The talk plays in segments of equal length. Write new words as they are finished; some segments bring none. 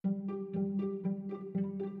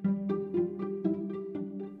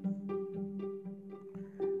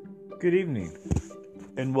Good evening,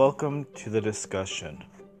 and welcome to the discussion.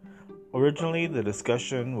 Originally, the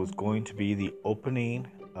discussion was going to be the opening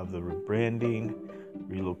of the rebranding,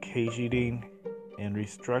 relocating, and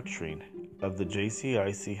restructuring of the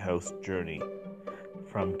JCIC House journey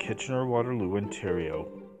from Kitchener-Waterloo, Ontario,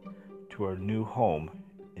 to our new home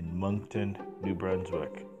in Moncton, New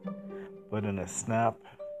Brunswick. But in a snap,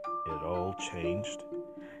 it all changed,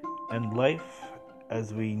 and life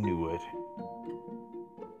as we knew it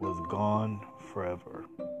was gone forever.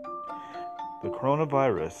 The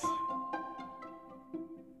coronavirus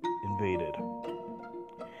invaded.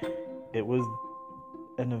 It was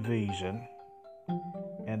an invasion,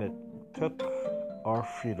 and it took our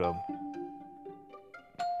freedom,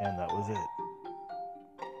 and that was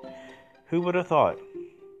it. Who would have thought?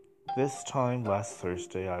 This time last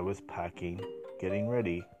Thursday, I was packing, getting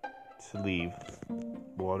ready to leave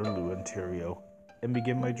Waterloo, Ontario, and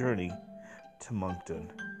begin my journey to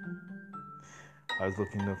Moncton. I was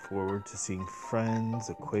looking forward to seeing friends,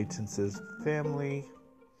 acquaintances, family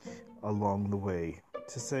along the way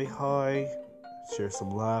to say hi, share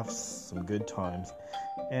some laughs, some good times,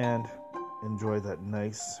 and enjoy that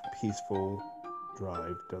nice, peaceful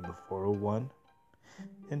drive down the 401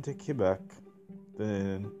 into Quebec,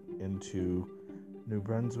 then into Moncton, New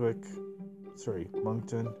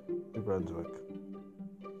Brunswick.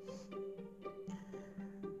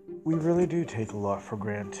 We really do take a lot for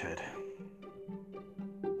granted.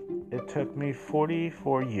 It took me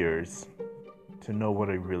 44 years to know what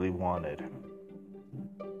I really wanted.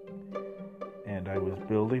 And I was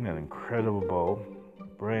building an incredible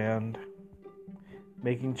brand,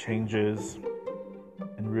 making changes,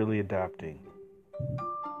 and really adapting.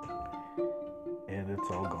 And it's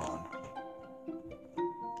all gone.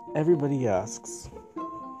 Everybody asks,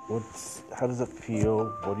 how does it feel?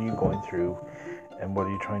 What are you going through? And what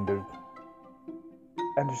are you trying to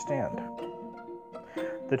understand?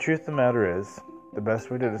 The truth of the matter is, the best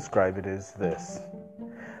way to describe it is this.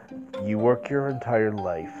 You work your entire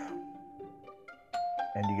life,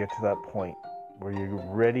 and you get to that point where you're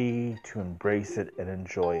ready to embrace it and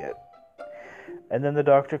enjoy it. And then the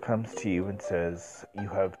doctor comes to you and says, you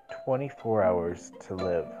have 24 hours to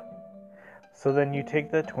live. So then you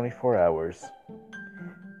take that 24 hours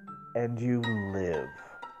and you live.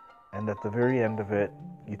 And at the very end of it,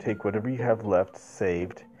 you take whatever you have left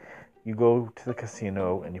saved, you go to the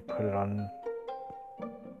casino and you put it on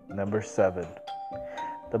number 7.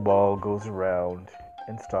 The ball goes around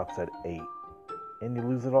and stops at 8, and you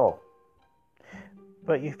lose it all.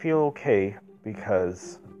 But you feel okay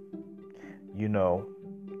because you know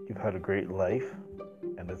you've had a great life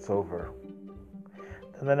and it's over.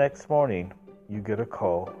 Then the next morning, you get a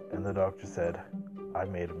call and the doctor said, I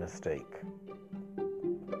made a mistake.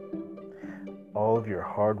 All of your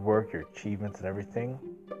hard work, your achievements and everything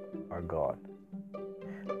are gone.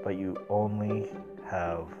 But you only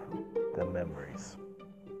have the memories.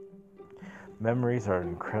 Memories are an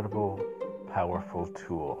incredible, powerful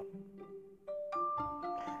tool.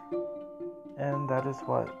 And that is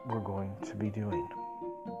what we're going to be doing.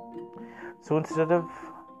 So instead of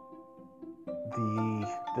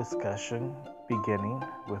the discussion beginning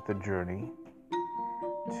with the journey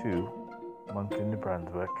to Moncton, New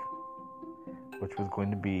Brunswick, which was going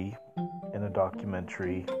to be in a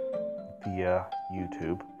documentary via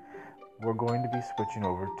YouTube, we're going to be switching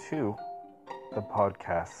over to the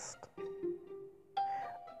podcast.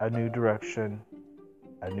 A new direction,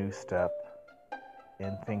 a new step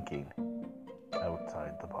in thinking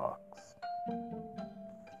outside the box.